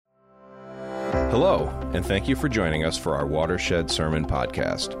Hello, and thank you for joining us for our Watershed Sermon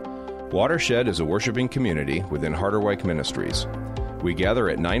Podcast. Watershed is a worshiping community within Harderwyk Ministries. We gather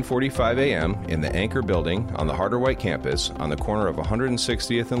at 9:45 a.m. in the Anchor Building on the Harderwyk campus on the corner of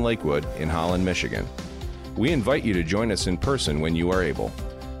 160th and Lakewood in Holland, Michigan. We invite you to join us in person when you are able.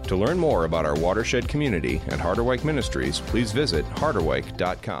 To learn more about our Watershed community and Harderwyk Ministries, please visit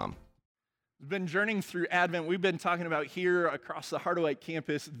harderwyk.com. We've been journeying through Advent. We've been talking about here across the Harderwyk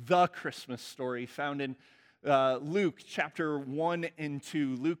campus, the Christmas story found in Luke chapter 1 and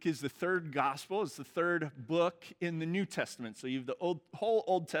 2. Luke is the third gospel. It's the third book in the New Testament. So you have the whole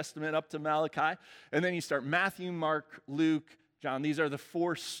Old Testament up to Malachi, and then you start Matthew, Mark, Luke, John. These are the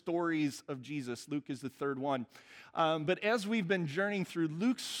four stories of Jesus. Luke is the third one. But as we've been journeying through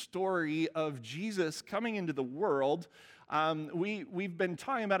Luke's story of Jesus coming into the world, we've been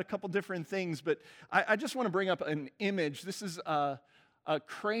talking about a couple different things, but I just want to bring up an image. This is a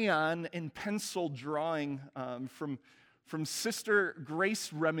crayon and pencil drawing from Sister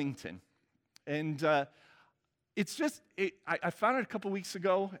Grace Remington. And I found it a couple weeks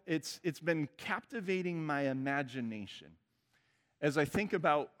ago. It's been captivating my imagination as I think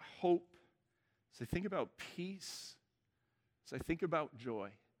about hope, as I think about peace, as I think about joy.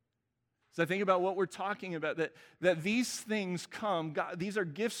 So I think about what we're talking about, that these things come, God, these are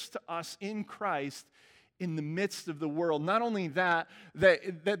gifts to us in Christ in the midst of the world. Not only that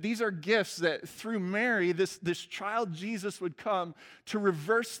these are gifts that through Mary, this child Jesus would come to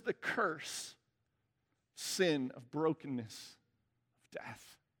reverse the curse, sin, of brokenness, of death.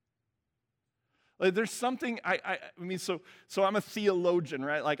 Like there's something, so I'm a theologian,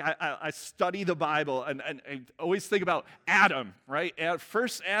 right? Like I study the Bible, and I always think about Adam, right?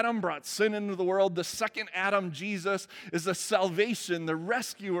 First Adam brought sin into the world. The second Adam, Jesus, is the salvation, the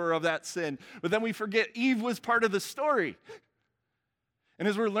rescuer of that sin. But then we forget Eve was part of the story. And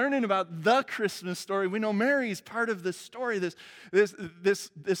as we're learning about the Christmas story, we know Mary's part of the story,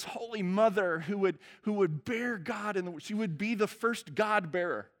 this holy mother who would bear God, she would be the first God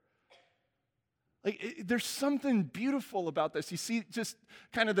bearer. There's something beautiful about this. You see just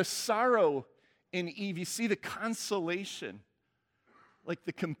kind of the sorrow in Eve. You see the consolation, like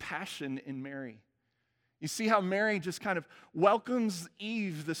the compassion in Mary. You see how Mary just kind of welcomes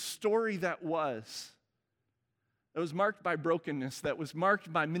Eve, the story that was marked by brokenness, that was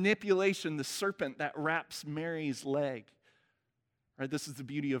marked by manipulation, the serpent that wraps Mary's leg. Right, this is the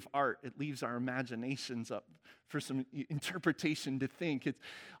beauty of art. It leaves our imaginations up for some interpretation to think. It's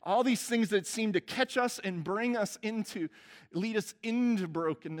all these things that seem to catch us and lead us into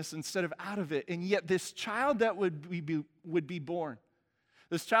brokenness instead of out of it. And yet this child that would be born,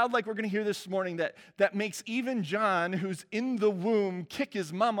 this child like we're going to hear this morning that makes even John, who's in the womb, kick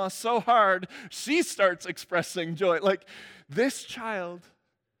his mama so hard, she starts expressing joy. Like this child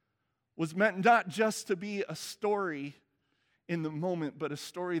was meant not just to be a story in the moment, but a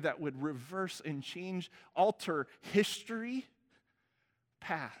story that would reverse and alter history,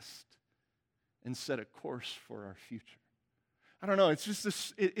 past, and set a course for our future. I don't know, it's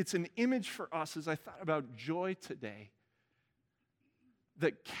just it's an image for us as I thought about joy today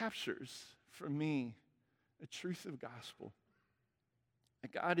that captures for me a truth of gospel.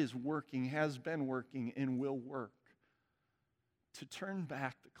 That God is working, has been working, and will work to turn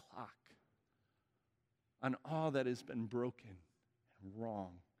back the clock on all that has been broken and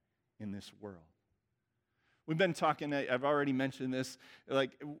wrong in this world. We've been talking, I've already mentioned this,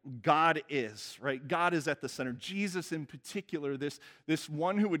 like God is, right? God is at the center. Jesus in particular, this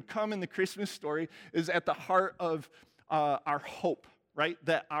one who would come in the Christmas story, is at the heart of our hope, right?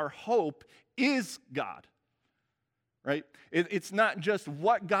 That our hope is God, right? It's not just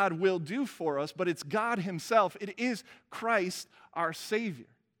what God will do for us, but it's God himself. It is Christ, our Savior.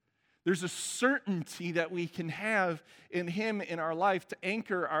 There's a certainty that we can have in him in our life to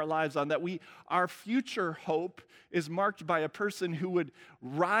anchor our lives on, that our future hope is marked by a person who would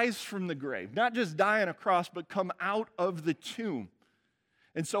rise from the grave, not just die on a cross, but come out of the tomb.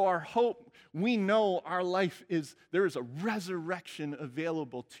 And so our hope, we know our life there is a resurrection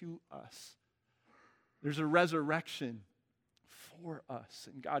available to us. There's a resurrection for us,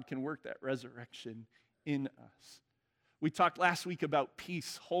 and God can work that resurrection in us. We talked last week about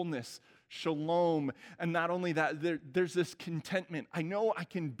peace, wholeness, shalom, and not only that, there's this contentment. I know I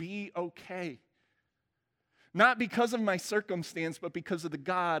can be okay. Not because of my circumstance, but because of the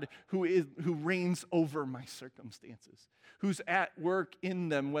God who reigns over my circumstances, who's at work in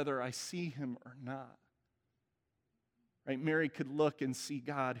them, whether I see him or not. Right? Mary could look and see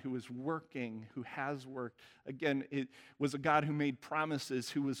God who is working, who has worked. Again, it was a God who made promises,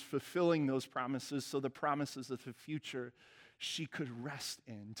 who was fulfilling those promises, so the promises of the future she could rest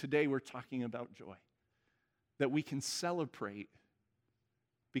in. Today we're talking about joy, that we can celebrate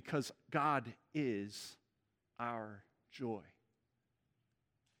because God is our joy.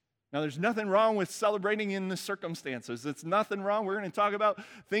 Now, there's nothing wrong with celebrating in the circumstances. It's nothing wrong. We're going to talk about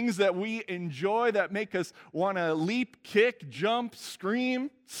things that we enjoy that make us want to leap, kick, jump, scream,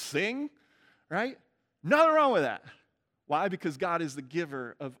 sing, right? Nothing wrong with that. Why? Because God is the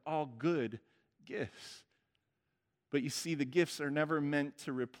giver of all good gifts. But you see, the gifts are never meant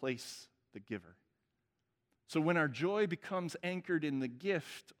to replace the giver. So when our joy becomes anchored in the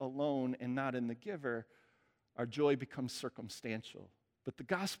gift alone and not in the giver, our joy becomes circumstantial. But the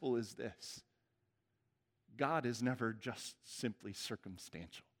gospel is this: God is never just simply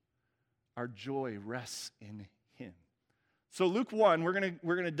circumstantial. Our joy rests in Him. So Luke 1, we're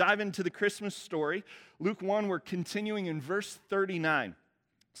going to dive into the Christmas story. Luke 1, we're continuing in verse 39.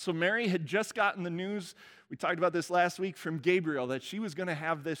 So Mary had just gotten the news, we talked about this last week, from Gabriel, that she was going to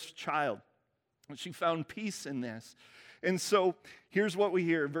have this child. And she found peace in this. And so here's what we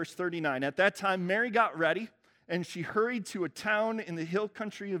hear in verse 39. At that time, Mary got ready, and she hurried to a town in the hill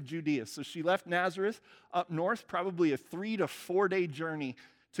country of Judea. So she left Nazareth up north, probably a 3 to 4 day journey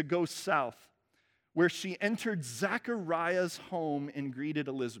to go south, where she entered Zachariah's home and greeted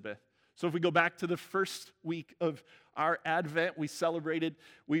Elizabeth. So if we go back to the first week of our Advent, we celebrated,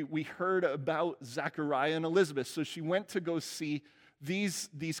 we heard about Zachariah and Elizabeth. So she went to go see these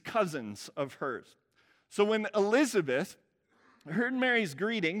cousins of hers. So when Elizabeth heard Mary's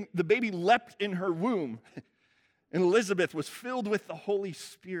greeting, the baby leapt in her womb. And Elizabeth was filled with the Holy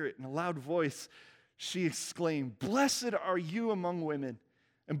Spirit. In a loud voice, she exclaimed, "Blessed are you among women,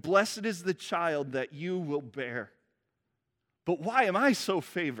 and blessed is the child that you will bear. But why am I so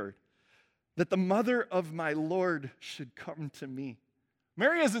favored that the mother of my Lord should come to me?"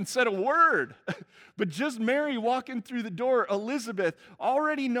 Mary hasn't said a word, but just Mary walking through the door, Elizabeth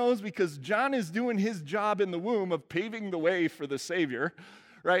already knows, because John is doing his job in the womb of paving the way for the Savior.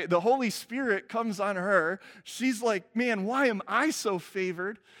 Right? The Holy Spirit comes on her. She's like, man, why am I so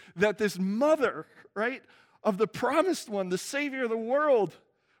favored that this mother, right, of the promised one, the Savior of the world,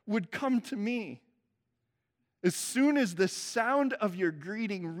 would come to me? As soon as the sound of your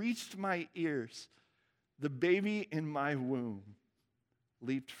greeting reached my ears, the baby in my womb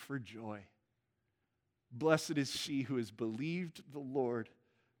leaped for joy. Blessed is she who has believed the Lord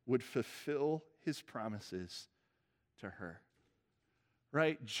would fulfill his promises to her.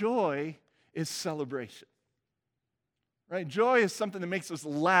 Right? Joy is celebration. Right? Joy is something that makes us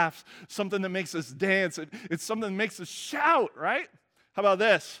laugh, something that makes us dance. It's something that makes us shout, right? How about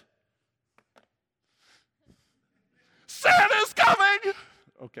this? Santa's coming!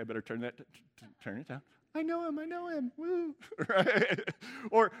 Okay, better turn it down. I know him, woo. Right?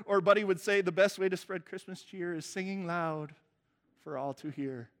 Or Buddy would say the best way to spread Christmas cheer is singing loud for all to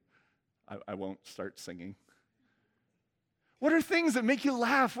hear. I won't start singing. What are things that make you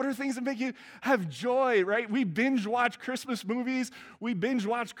laugh? What are things that make you have joy, right? We binge watch Christmas movies. We binge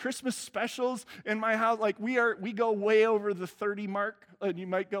watch Christmas specials in my house. Like we go way over the 30 mark. And you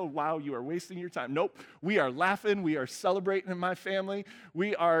might go, wow, you are wasting your time. Nope. We are laughing. We are celebrating in my family.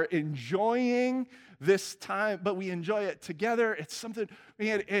 We are enjoying this time, but we enjoy it together. It's something,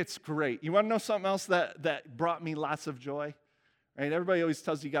 man, it's great. You want to know something else that brought me lots of joy? Right? Everybody always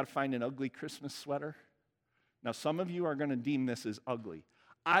tells you got to find an ugly Christmas sweater. Now, some of you are going to deem this as ugly.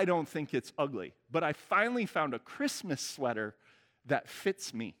 I don't think it's ugly, but I finally found a Christmas sweater that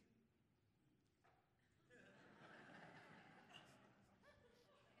fits me.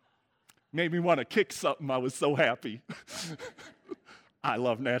 Made me want to kick something. I was so happy. I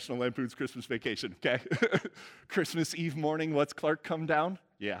love National Lampoon's Christmas Vacation, okay? Christmas Eve morning, what's Clark come down?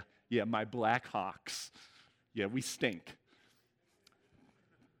 Yeah, my Black Hawks. Yeah, we stink.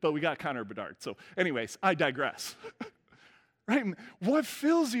 But we got Connor Bedard. So anyways, I digress. Right? What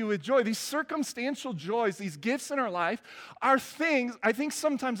fills you with joy? These circumstantial joys, these gifts in our life are things, I think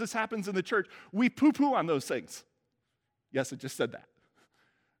sometimes this happens in the church. We poo-poo on those things. Yes, I just said that.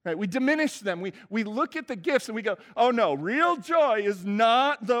 Right? We diminish them. We look at the gifts and we go, oh no, real joy is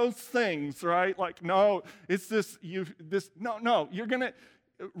not those things, right? Like, no, it's no, you're going to,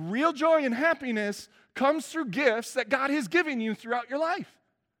 real joy and happiness comes through gifts that God has given you throughout your life.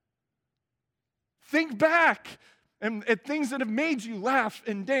 Think back at things that have made you laugh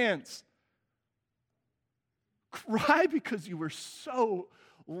and dance. Cry because you were so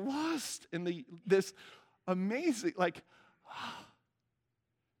lost in this amazing,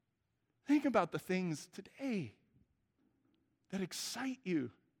 think about the things today that excite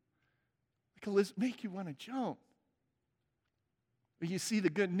you, make you want to jump. But you see the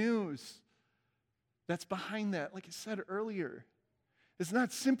good news that's behind that, like I said earlier. It's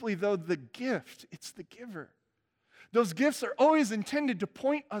not simply, though, the gift, it's the giver. Those gifts are always intended to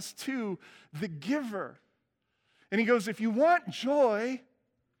point us to the giver. And he goes, if you want joy,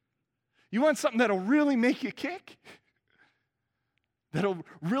 you want something that'll really make you kick, that'll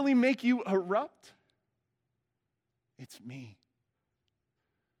really make you erupt, it's me.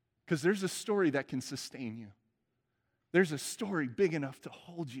 Because there's a story that can sustain you. There's a story big enough to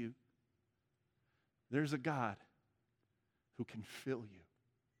hold you. There's a God who can fill you.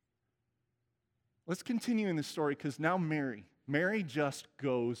 Let's continue in the story, because now Mary just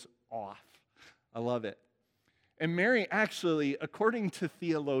goes off. I love it. And Mary actually, according to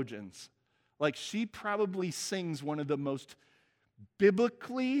theologians, like she probably sings one of the most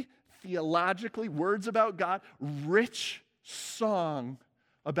biblically, theologically, words about God, rich song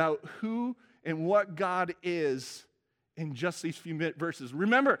about who and what God is in just these few verses.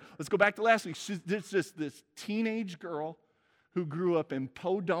 Remember, let's go back to last week. There's just this teenage girl who grew up in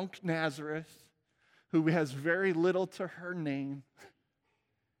Podunk, Nazareth, who has very little to her name,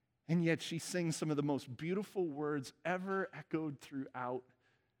 and yet she sings some of the most beautiful words ever echoed throughout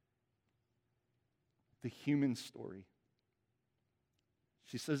the human story.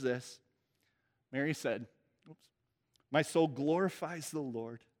 She says this, Mary said, my soul glorifies the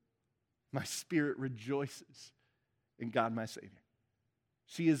Lord. My spirit rejoices in God my Savior.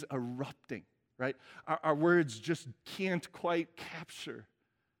 She is erupting, right? Our words just can't quite capture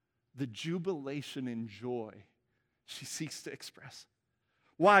the jubilation and joy she seeks to express.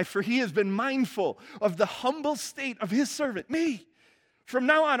 Why? For he has been mindful of the humble state of his servant, me. From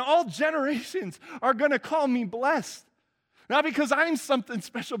now on, all generations are going to call me blessed. Not because I'm something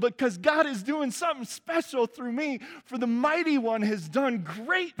special, but because God is doing something special through me. For the Mighty One has done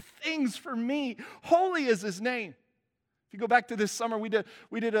great things for me. Holy is his name. If you go back to this summer, we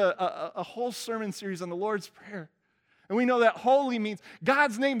did a whole sermon series on the Lord's Prayer. And we know that holy means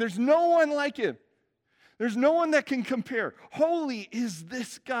God's name. There's no one like him. There's no one that can compare. Holy is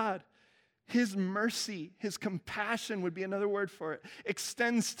this God. His mercy, his compassion would be another word for it,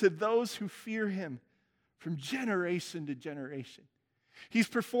 extends to those who fear him from generation to generation. He's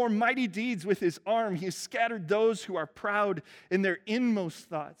performed mighty deeds with his arm. He has scattered those who are proud in their inmost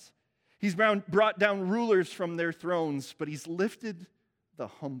thoughts. He's brought down rulers from their thrones, but he's lifted the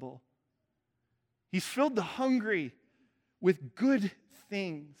humble. He's filled the hungry with good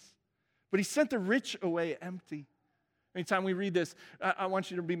things, but he sent the rich away empty. Anytime we read this, I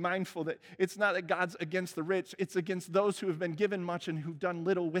want you to be mindful that it's not that God's against the rich, it's against those who have been given much and who've done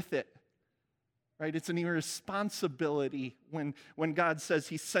little with it. Right? It's an irresponsibility when God says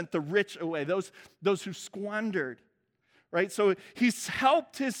he sent the rich away, those who squandered. Right? So he's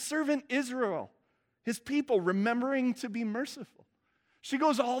helped his servant Israel, his people, remembering to be merciful. She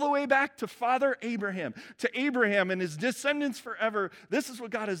goes all the way back to Father Abraham, and his descendants forever. This is what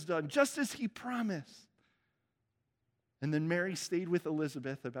God has done, just as he promised. And then Mary stayed with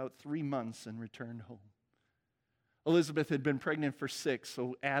Elizabeth about 3 months and returned home. Elizabeth had been pregnant for 6,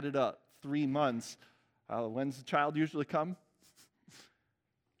 so added up 3 months. When's the child usually come?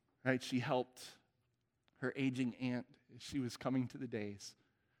 Right? She helped her aging aunt as she was coming to the days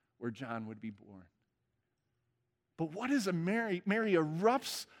where John would be born. But what is a Mary? Mary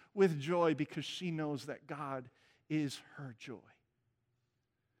erupts with joy because she knows that God is her joy.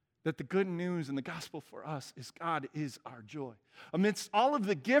 That the good news and the gospel for us is God is our joy. Amidst all of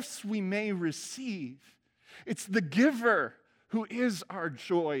the gifts we may receive, it's the giver who is our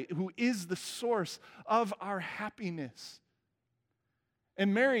joy, who is the source of our happiness.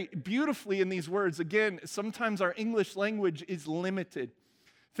 And Mary, beautifully in these words, again, sometimes our English language is limited.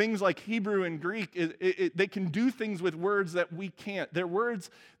 Things like Hebrew and Greek, they can do things with words that we can't. Their words,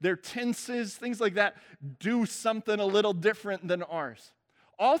 their tenses, things like that, do something a little different than ours.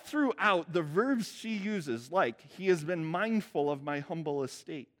 All throughout, the verbs she uses, like, he has been mindful of my humble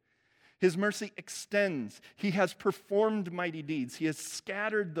estate. His mercy extends. He has performed mighty deeds. He has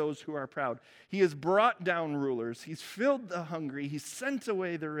scattered those who are proud. He has brought down rulers. He's filled the hungry. He's sent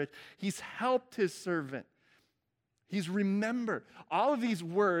away the rich. He's helped his servant. He's remembered. All of these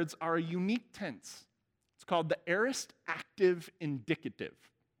words are a unique tense. It's called the aorist active indicative.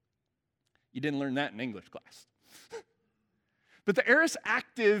 You didn't learn that in English class. But the aorist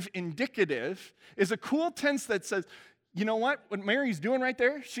active indicative is a cool tense that says, you know what Mary's doing right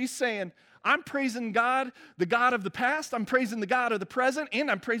there? She's saying, I'm praising God, the God of the past, I'm praising the God of the present, and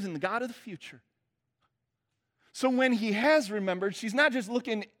I'm praising the God of the future. So when he has remembered, she's not just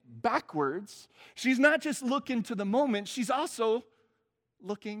looking backwards, she's not just looking to the moment, she's also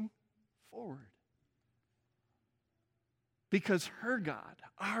looking forward. Because her God,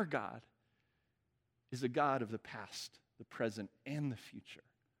 our God, is a God of the past, the present, and the future,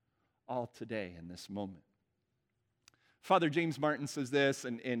 all today in this moment. Father James Martin says this,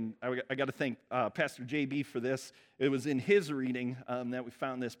 and I got to thank Pastor JB for this. It was in his reading that we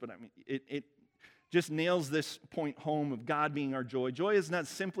found this, but I mean, it just nails this point home of God being our joy. Joy is not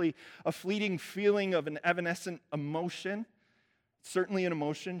simply a fleeting feeling of an evanescent emotion, certainly an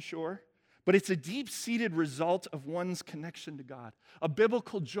emotion, sure, but it's a deep-seated result of one's connection to God. A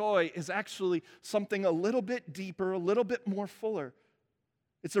biblical joy is actually something a little bit deeper, a little bit more fuller.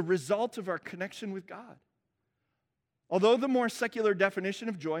 It's a result of our connection with God. Although the more secular definition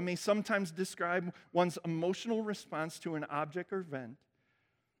of joy may sometimes describe one's emotional response to an object or event,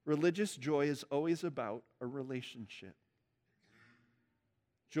 religious joy is always about a relationship.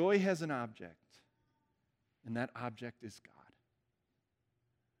 Joy has an object, and that object is God.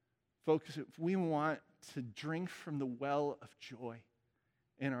 Folks, if we want to drink from the well of joy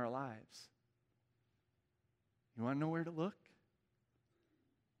in our lives, you want to know where to look?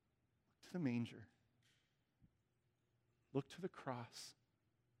 Look to the manger. Look to the cross.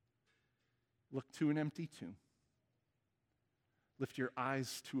 Look to an empty tomb. Lift your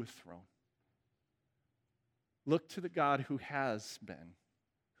eyes to a throne. Look to the God who has been,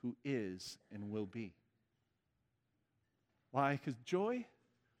 who is, and will be. Why? Because joy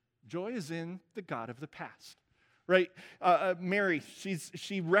is in the God of the past. Right? Mary,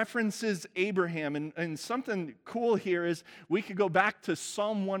 she references Abraham, and something cool here is we could go back to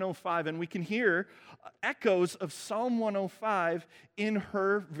Psalm 105, and we can hear echoes of Psalm 105 in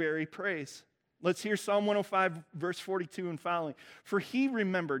her very praise. Let's hear Psalm 105, verse 42 and following. For he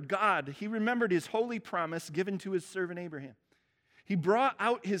remembered his holy promise given to his servant Abraham. He brought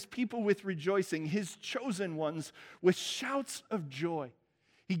out his people with rejoicing, his chosen ones with shouts of joy.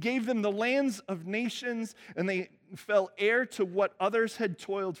 He gave them the lands of nations, and they fell heir to what others had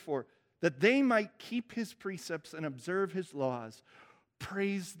toiled for, that they might keep his precepts and observe his laws.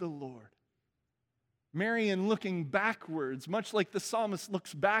 Praise the Lord. Mary, in looking backwards, much like the psalmist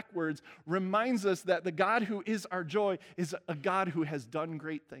looks backwards, reminds us that the God who is our joy is a God who has done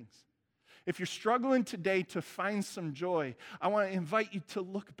great things. If you're struggling today to find some joy, I want to invite you to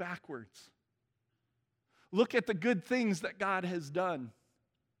look backwards. Look at the good things that God has done.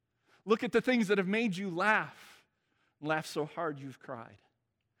 Look at the things that have made you laugh so hard you've cried.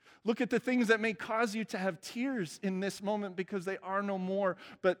 Look at the things that may cause you to have tears in this moment because they are no more,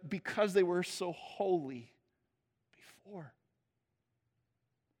 but because they were so holy before.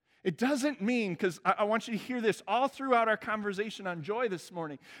 It doesn't mean, because I want you to hear this all throughout our conversation on joy this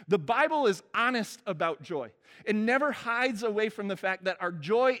morning, the Bible is honest about joy. It never hides away from the fact that our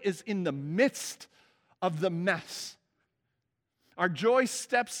joy is in the midst of the mess. Our joy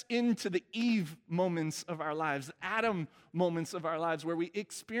steps into the Eve moments of our lives, Adam moments of our lives where we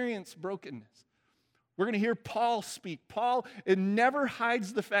experience brokenness. We're going to hear Paul speak. Paul, it never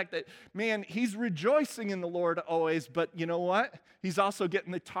hides the fact that, man, he's rejoicing in the Lord always, but you know what? He's also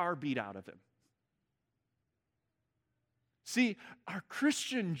getting the tar beat out of him. See, our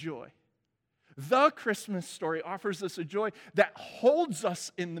Christian joy, the Christmas story, offers us a joy that holds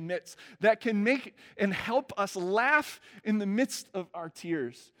us in the midst, that can make and help us laugh in the midst of our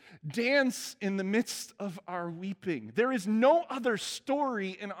tears, dance in the midst of our weeping. There is no other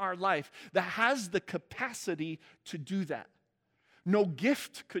story in our life that has the capacity to do that. No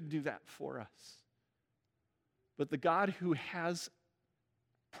gift could do that for us. But the God who has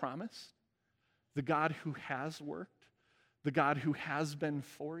promised, the God who has worked, the God who has been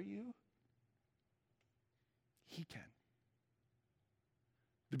for you, He can.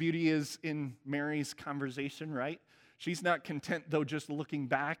 The beauty is in Mary's conversation, right? She's not content, though, just looking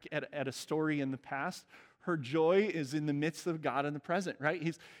back at a story in the past. Her joy is in the midst of God in the present,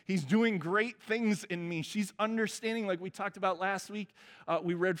 right? He's doing great things in me. She's understanding, like we talked about last week,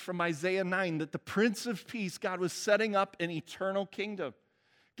 we read from Isaiah 9, that the Prince of Peace, God was setting up an eternal kingdom.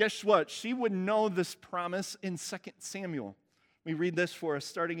 Guess what? She would know this promise in 2 Samuel. We read this for us,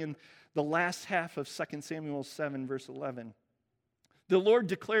 starting in the last half of 2 Samuel 7, verse 11. The Lord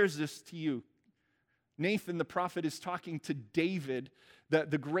declares this to you. Nathan the prophet is talking to David,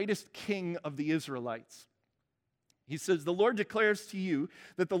 the greatest king of the Israelites. He says, the Lord declares to you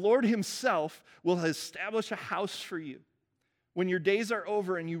that the Lord himself will establish a house for you. When your days are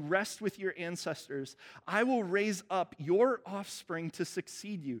over and you rest with your ancestors, I will raise up your offspring to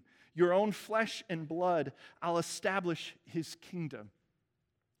succeed you. Your own flesh and blood, I'll establish his kingdom.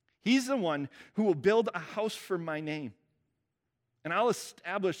 He's the one who will build a house for my name, and I'll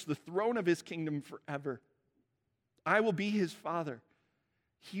establish the throne of his kingdom forever. I will be his father.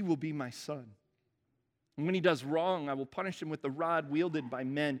 He will be my son. And when he does wrong, I will punish him with the rod wielded by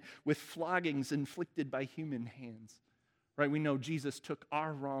men, with floggings inflicted by human hands. Right? We know Jesus took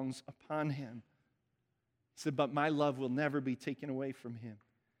our wrongs upon him. He said, but my love will never be taken away from him,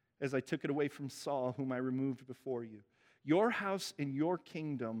 as I took it away from Saul, whom I removed before you. Your house and your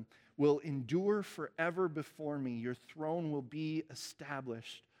kingdom will endure forever before me. Your throne will be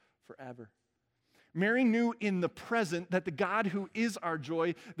established forever. Mary knew in the present that the God who is our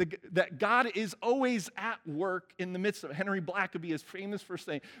joy, that God is always at work in the midst of it. Henry Blackaby is famous for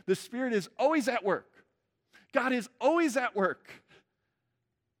saying, the Spirit is always at work. God is always at work.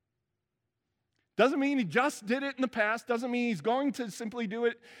 Doesn't mean he just did it in the past. Doesn't mean he's going to simply do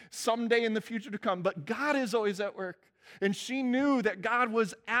it someday in the future to come. But God is always at work. And she knew that God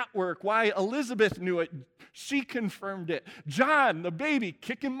was at work. Why? Elizabeth knew it. She confirmed it. John, the baby,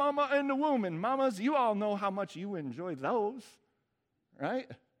 kicking mama in the womb. And mamas, you all know how much you enjoy those, right?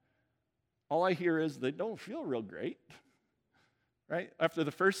 All I hear is they don't feel real great, right? After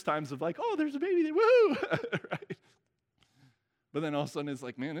the first times of like, oh, there's a baby, woo, right? But then all of a sudden it's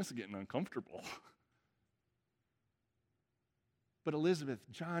like, man, this is getting uncomfortable. But Elizabeth,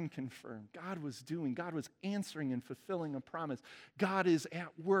 John confirmed, God was answering and fulfilling a promise. God is at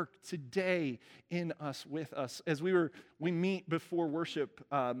work today in us, with us. As we meet before worship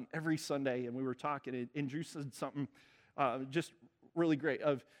every Sunday, and we were talking, and Drew said something just really great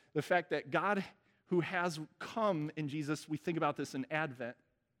of the fact that God who has come in Jesus, we think about this in Advent,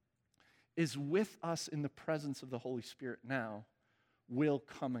 is with us in the presence of the Holy Spirit now, will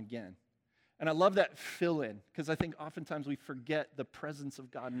come again. And I love that fill-in, because I think oftentimes we forget the presence of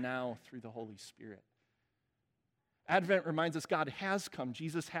God now through the Holy Spirit. Advent reminds us God has come,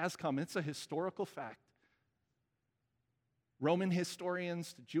 Jesus has come. It's a historical fact. Roman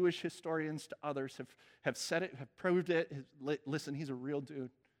historians, to Jewish historians, to others have said it, have proved it. Listen, he's a real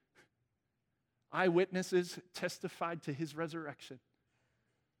dude. Eyewitnesses testified to his resurrection.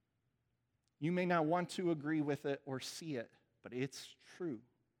 You may not want to agree with it or see it, but it's true.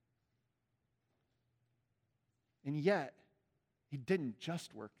 And yet, he didn't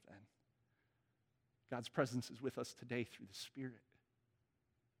just work then. God's presence is with us today through the Spirit.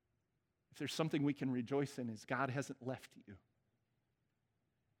 If there's something we can rejoice in, is God hasn't left you.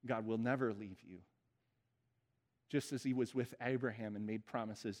 God will never leave you. Just as he was with Abraham and made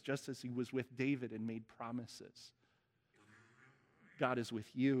promises, just as he was with David and made promises, God is with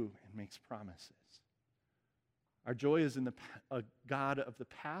you and makes promises. Our joy is in a God of the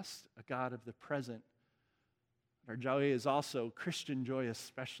past, a God of the present. Our joy is also, Christian joy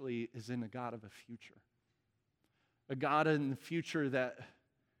especially, is in a God of a future. A God in the future that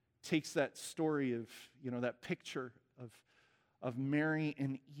takes that story of, that picture of Mary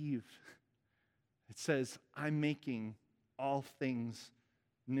and Eve. It says, I'm making all things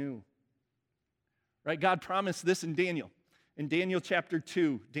new. Right? God promised this in Daniel. In Daniel chapter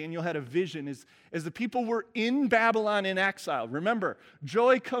 2, Daniel had a vision as the people were in Babylon in exile. Remember,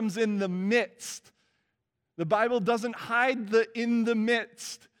 joy comes in the midst. The Bible doesn't hide the in the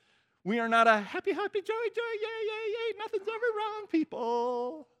midst. We are not a happy, happy, joy, yay, yay, yay, nothing's ever wrong,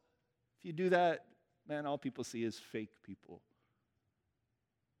 people. If you do that, man, all people see is fake people.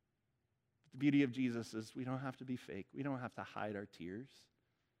 The beauty of Jesus is we don't have to be fake. We don't have to hide our tears.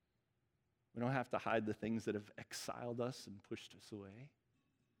 We don't have to hide the things that have exiled us and pushed us away.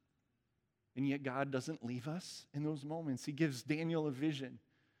 And yet God doesn't leave us in those moments. He gives Daniel a vision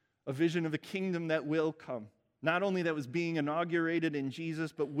of a kingdom that will come. Not only that was being inaugurated in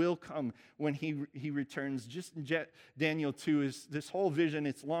Jesus, but will come when he returns. Just in Daniel 2 is this whole vision.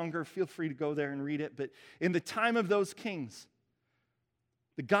 It's longer. Feel free to go there and read it. But in the time of those kings,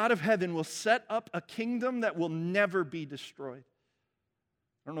 the God of heaven will set up a kingdom that will never be destroyed.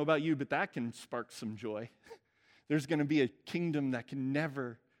 I don't know about you, but that can spark some joy. There's going to be a kingdom that can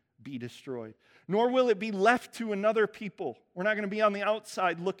never be destroyed. Nor will it be left to another people. We're not going to be on the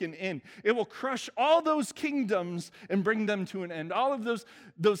outside looking in. It will crush all those kingdoms and bring them to an end. All of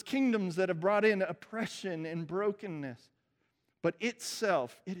those kingdoms that have brought in oppression and brokenness. But it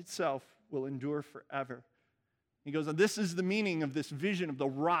itself will endure forever. He goes, and this is the meaning of this vision of the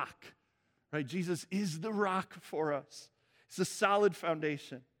rock. Right? Jesus is the rock for us. It's a solid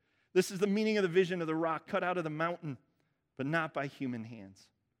foundation. This is the meaning of the vision of the rock cut out of the mountain, but not by human hands.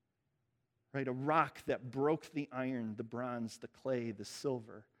 Right? A rock that broke the iron, the bronze, the clay, the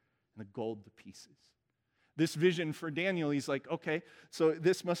silver, and the gold to pieces. This vision for Daniel, he's like, okay, so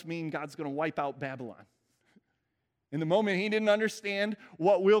this must mean God's going to wipe out Babylon. In the moment, he didn't understand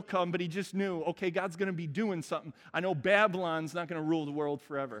what will come, but he just knew, okay, God's going to be doing something. I know Babylon's not going to rule the world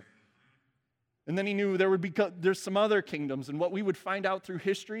forever. And then he knew there's some other kingdoms. And what we would find out through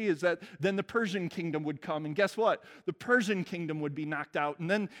history is that then the Persian kingdom would come. And guess what? The Persian kingdom would be knocked out. And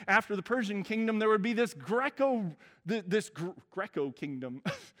then after the Persian kingdom, there would be this Greco kingdom.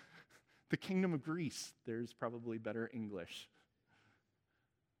 The kingdom of Greece. There's probably better English.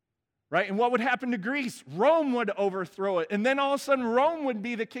 Right? And what would happen to Greece? Rome would overthrow it. And then all of a sudden, Rome would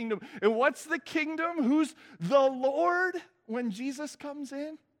be the kingdom. And what's the kingdom? Who's the Lord when Jesus comes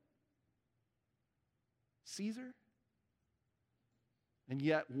in? Caesar. And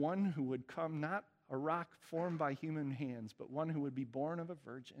yet one who would come, not a rock formed by human hands, but one who would be born of a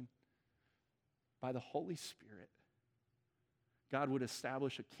virgin by the Holy Spirit. God would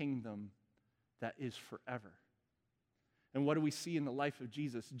establish a kingdom that is forever. And what do we see in the life of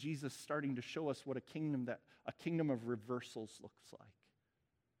Jesus? Jesus starting to show us what a kingdom of reversals looks like.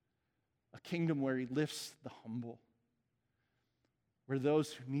 A kingdom where he lifts the humble, where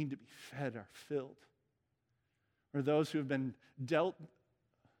those who need to be fed are filled, where those who have been dealt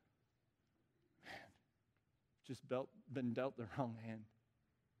the wrong hand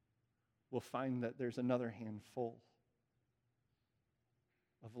will find that there's another hand full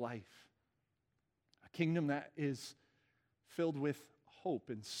of life. A kingdom that is filled with hope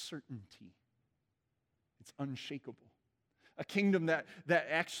and certainty. It's unshakable. A kingdom that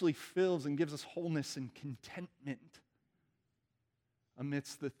actually fills and gives us wholeness and contentment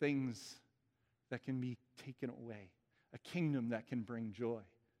amidst the things that can be taken away. A kingdom that can bring joy.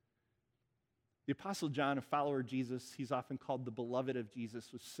 The Apostle John, a follower of Jesus, he's often called the beloved of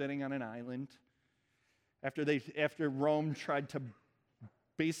Jesus, was sitting on an island after Rome tried to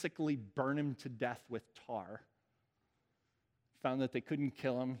basically burn him to death with tar. Found that they couldn't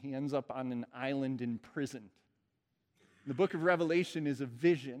kill him. He ends up on an island in prison. The book of Revelation is a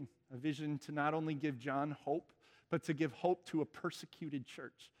vision to not only give John hope, but to give hope to a persecuted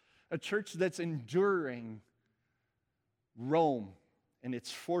church, a church that's enduring Rome and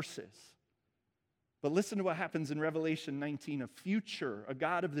its forces. But listen to what happens in Revelation 19, a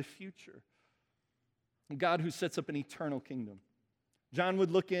God of the future, a God who sets up an eternal kingdom. John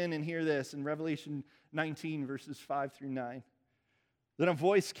would look in and hear this in Revelation 19, verses 5 through 9. Then a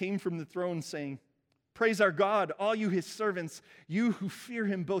voice came from the throne saying, "Praise our God, all you his servants, you who fear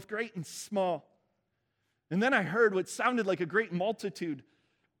him, both great and small." And then I heard what sounded like a great multitude,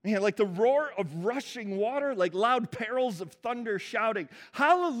 like the roar of rushing water, like loud peals of thunder shouting,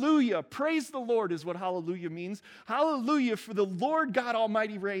 "Hallelujah, praise the Lord," is what hallelujah means. Hallelujah, for the Lord God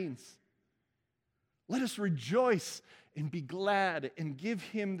Almighty reigns. Let us rejoice and be glad and give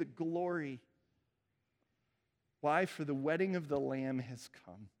him the glory. Why? For the wedding of the Lamb has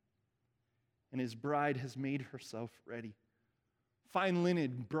come, and his bride has made herself ready. Fine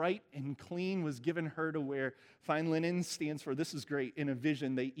linen, bright and clean, was given her to wear. Fine linen stands for, this is great, in a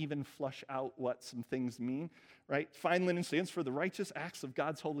vision they even flush out what some things mean, right? Fine linen stands for the righteous acts of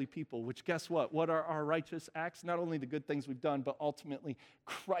God's holy people, which guess what? What are our righteous acts? Not only the good things we've done, but ultimately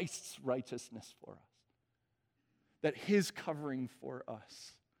Christ's righteousness for us. That his covering for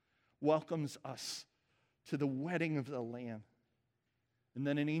us welcomes us to the wedding of the Lamb. And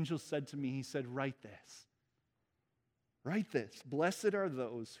then an angel said to me, he said, write this. Write this. Blessed are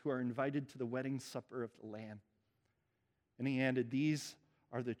those who are invited to the wedding supper of the Lamb. And he added, these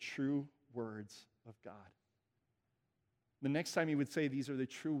are the true words of God. The next time he would say these are the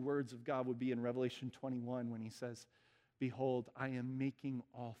true words of God would be in Revelation 21 when he says, behold, I am making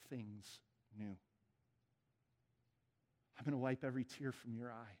all things new. I'm going to wipe every tear from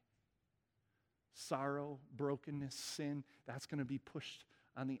your eye. Sorrow, brokenness, sin, that's going to be pushed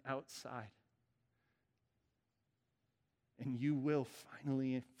on the outside. And you will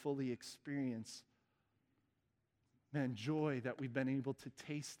finally and fully experience, joy that we've been able to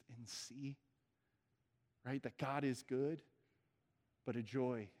taste and see, right? That God is good, but a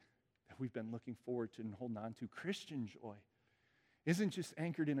joy that we've been looking forward to and holding on to. Christian joy isn't just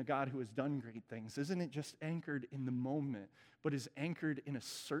anchored in a God who has done great things. Isn't it just anchored in the moment, but is anchored in a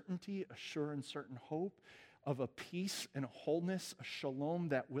certainty, a sure and certain hope of a peace and a wholeness, a shalom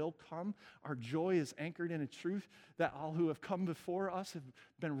that will come. Our joy is anchored in a truth that all who have come before us have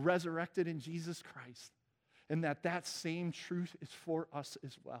been resurrected in Jesus Christ, and that same truth is for us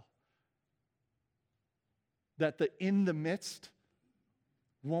as well. That the in the midst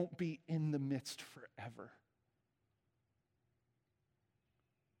won't be in the midst forever.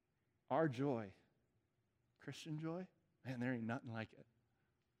 Our joy, Christian joy, man, there ain't nothing like it.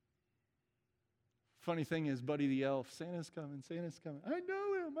 Funny thing is, Buddy the Elf, Santa's coming, Santa's coming. I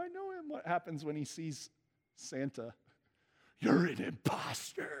know him. What happens when he sees Santa? You're an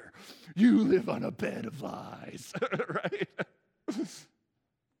imposter. You live on a bed of lies, right?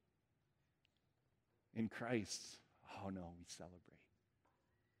 in Christ, oh no, we celebrate.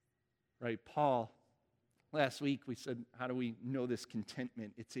 Right? Paul, last week we said, how do we know this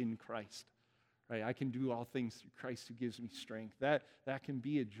contentment? It's in Christ. Right? I can do all things through Christ who gives me strength. That can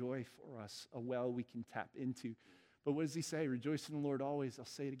be a joy for us, a well we can tap into. But what does he say? Rejoice in the Lord always. I'll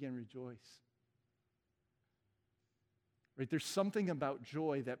say it again, rejoice. Right? There's something about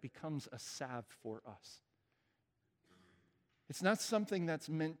joy that becomes a salve for us. It's not something that's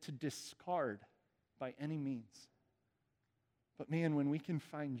meant to discard by any means. But man, when we can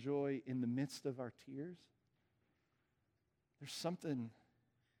find joy in the midst of our tears, there's something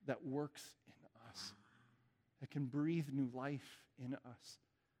that works in us, that can breathe new life in us,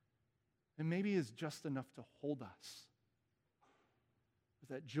 and maybe is just enough to hold us.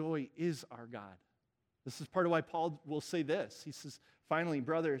 But that joy is our God. This is part of why Paul will say this. He says, finally,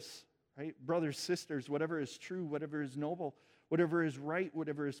 brothers, right? Brothers, sisters, whatever is true, whatever is noble, whatever is right,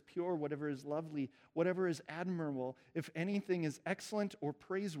 whatever is pure, whatever is lovely, whatever is admirable, if anything is excellent or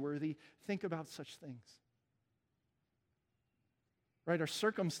praiseworthy, think about such things. Right? Our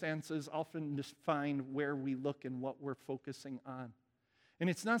circumstances often define where we look and what we're focusing on. And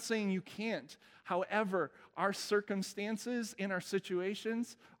it's not saying you can't. However, our circumstances and our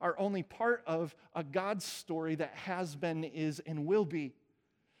situations are only part of a God story that has been, is, and will be.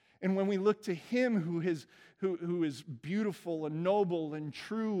 And when we look to Him who is beautiful and noble and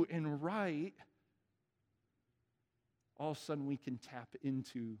true and right, all of a sudden we can tap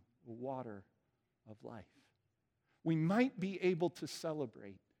into the water of life. We might be able to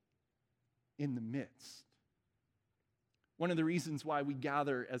celebrate in the midst. One of the reasons why we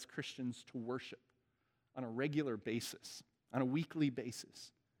gather as Christians to worship on a regular basis, on a weekly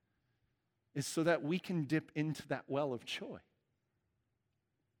basis, is so that we can dip into that well of joy.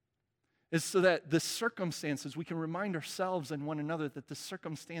 Is so that the circumstances, we can remind ourselves and one another that the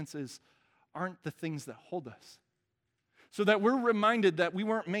circumstances aren't the things that hold us. So that we're reminded that we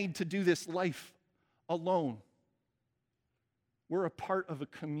weren't made to do this life alone. We're a part of a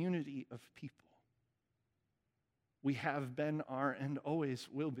community of people. We have been, are, and always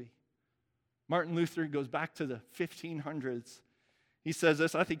will be. Martin Luther goes back to the 1500s. He says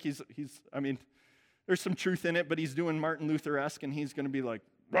this, I think there's some truth in it, but he's doing Martin Luther-esque, and he's going to be like,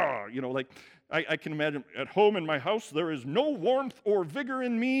 rah, I can imagine, at home in my house, there is no warmth or vigor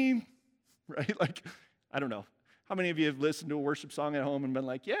in me, right? Like, I don't know. How many of you have listened to a worship song at home and been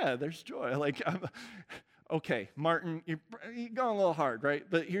like, yeah, there's joy? Like, okay, Martin, you're going a little hard, right?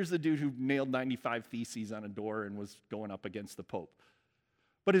 But here's the dude who nailed 95 theses on a door and was going up against the Pope.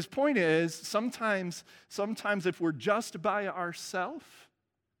 But his point is, sometimes if we're just by ourselves,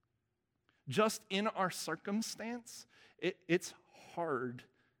 just in our circumstance, it's hard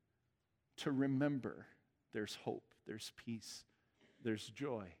to remember there's hope, there's peace, there's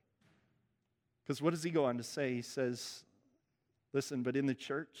joy. Because what does he go on to say? He says, listen, but in the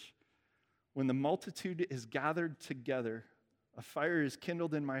church, when the multitude is gathered together, a fire is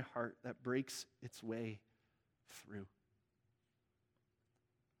kindled in my heart that breaks its way through.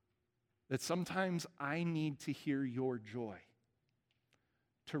 That sometimes I need to hear your joy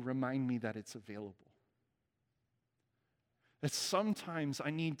to remind me that it's available. That sometimes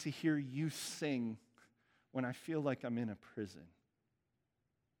I need to hear you sing when I feel like I'm in a prison.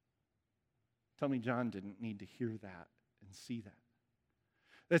 Tell me John didn't need to hear that and see that.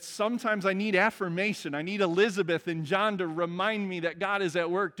 That sometimes I need affirmation. I need Elizabeth and John to remind me that God is at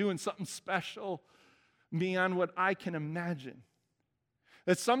work doing something special beyond what I can imagine.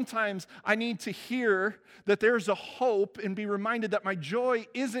 That sometimes I need to hear that there's a hope and be reminded that my joy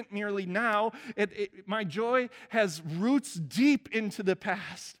isn't merely now. My joy has roots deep into the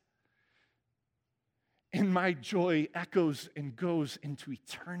past. And my joy echoes and goes into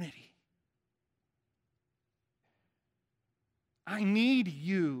eternity. I need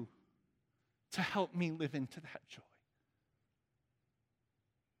you to help me live into that joy.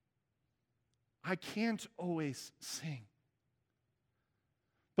 I can't always sing.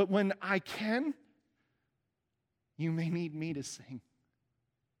 But when I can, you may need me to sing.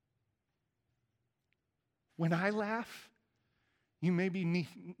 When I laugh, you may be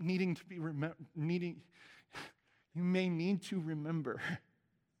needing to be you may need to remember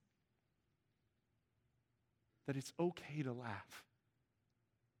that it's okay to laugh.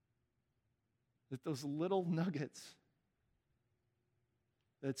 That those little nuggets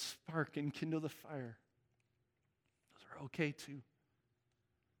that spark and kindle the fire, those are okay too.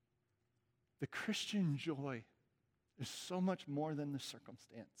 The Christian joy is so much more than the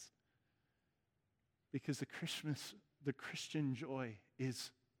circumstance. Because the Christian joy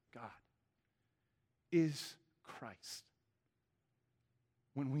is God, is Christ.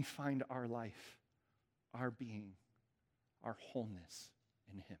 When we find our life our being, our wholeness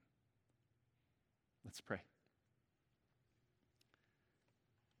in him. Let's pray.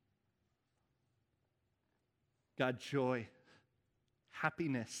 God, joy,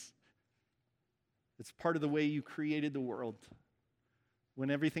 happiness, it's part of the way you created the world.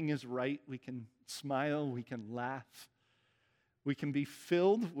 When everything is right, we can smile, we can laugh. We can be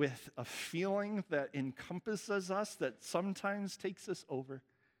filled with a feeling that encompasses us, that sometimes takes us over.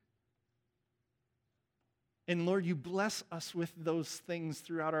 And Lord, you bless us with those things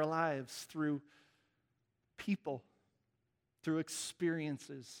throughout our lives, through people, through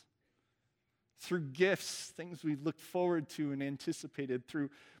experiences, through gifts, things we looked forward to and anticipated, through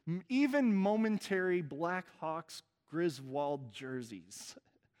even momentary Blackhawks Griswold jerseys.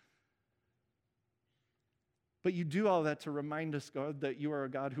 But you do all that to remind us, God, that you are a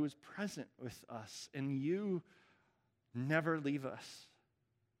God who is present with us, and you never leave us.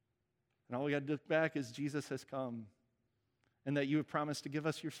 And all we got to look back is Jesus has come, and that you have promised to give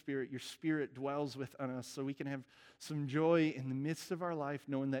us your Spirit. Your Spirit dwells within us, so we can have some joy in the midst of our life,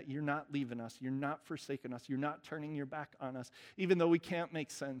 knowing that you're not leaving us, you're not forsaking us, you're not turning your back on us. Even though we can't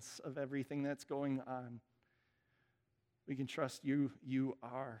make sense of everything that's going on, we can trust you. You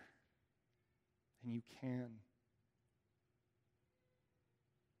are, and you can.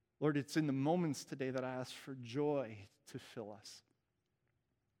 Lord, it's in the moments today that I ask for joy to fill us.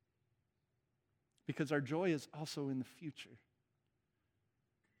 Because our joy is also in the future.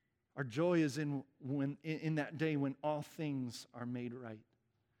 Our joy is in that day when all things are made right.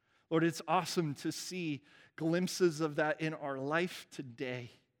 Lord, it's awesome to see glimpses of that in our life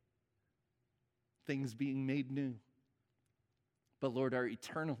today. Things being made new. But Lord, our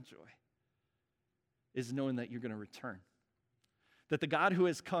eternal joy is knowing that you're going to return. That the God who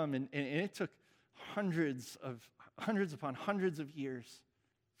has come, and it took hundreds upon hundreds of years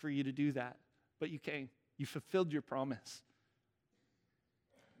for you to do that, but you came. You fulfilled your promise.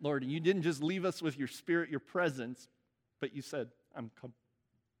 Lord, you didn't just leave us with your Spirit, your presence, but you said,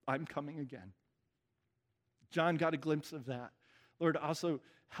 I'm coming again. John got a glimpse of that. Lord, also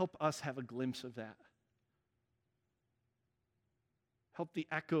help us have a glimpse of that. Help the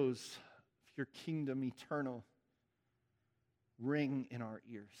echoes of your kingdom eternal ring in our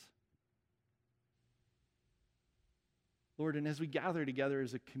ears. Lord, and as we gather together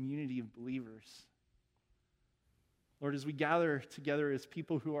as a community of believers, Lord, as we gather together as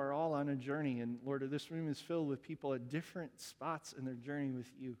people who are all on a journey, and Lord, this room is filled with people at different spots in their journey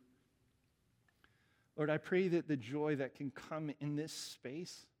with you. Lord, I pray that the joy that can come in this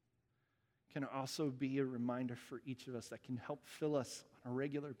space can also be a reminder for each of us that can help fill us on a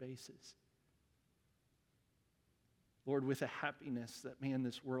regular basis. Lord, with a happiness that, man,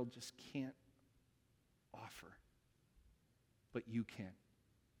 this world just can't offer. But you can.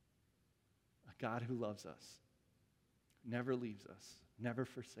 A God who loves us, never leaves us, never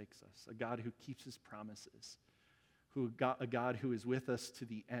forsakes us. A God who keeps his promises. A God who is with us to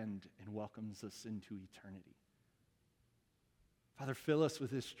the end and welcomes us into eternity. Father, fill us with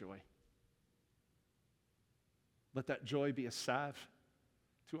this joy. Let that joy be a salve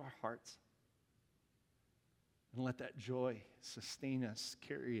to our hearts. And let that joy sustain us,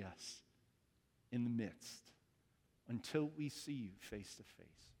 carry us in the midst until we see you face to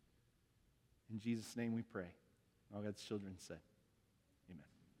face. In Jesus' name we pray. All God's children say, amen.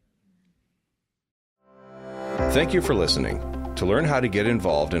 Thank you for listening. To learn how to get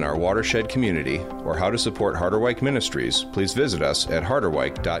involved in our Watershed community or how to support Harderwyk Ministries, please visit us at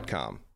harderwyk.com.